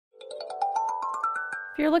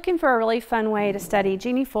If you're looking for a really fun way to study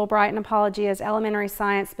Jeannie Fulbright and Apologia's elementary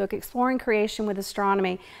science book, Exploring Creation with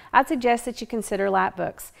Astronomy, I'd suggest that you consider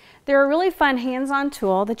Lapbooks. They're a really fun hands-on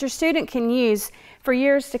tool that your student can use for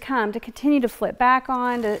years to come to continue to flip back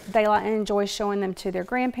on. They enjoy showing them to their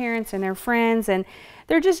grandparents and their friends, and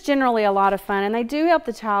they're just generally a lot of fun, and they do help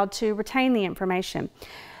the child to retain the information.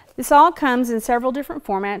 This all comes in several different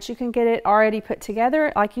formats. You can get it already put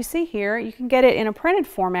together like you see here. You can get it in a printed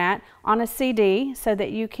format on a CD so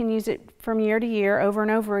that you can use it from year to year over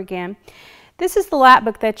and over again. This is the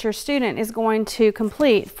Lapbook that your student is going to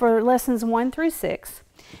complete for lessons 1 through 6.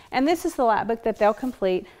 And this is the Lapbook that they'll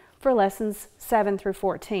complete for lessons 7 through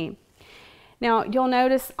 14. Now, you'll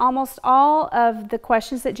notice almost all of the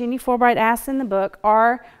questions that Jeannie Fulbright asks in the book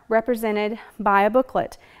are represented by a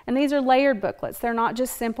booklet. And these are layered booklets. They're not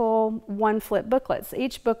just simple one-flip booklets.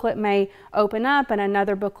 Each booklet may open up and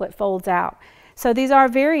another booklet folds out. So these are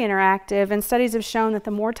very interactive, and studies have shown that the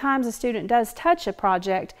more times a student does touch a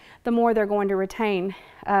project, the more they're going to retain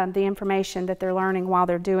the information that they're learning while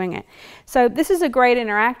they're doing it. So this is a great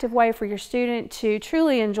interactive way for your student to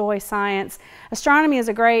truly enjoy science. Astronomy is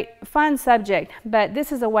a great, fun subject, but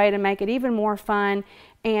this is a way to make it even more fun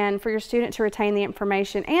and for your student to retain the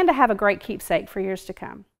information and to have a great keepsake for years to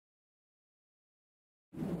come.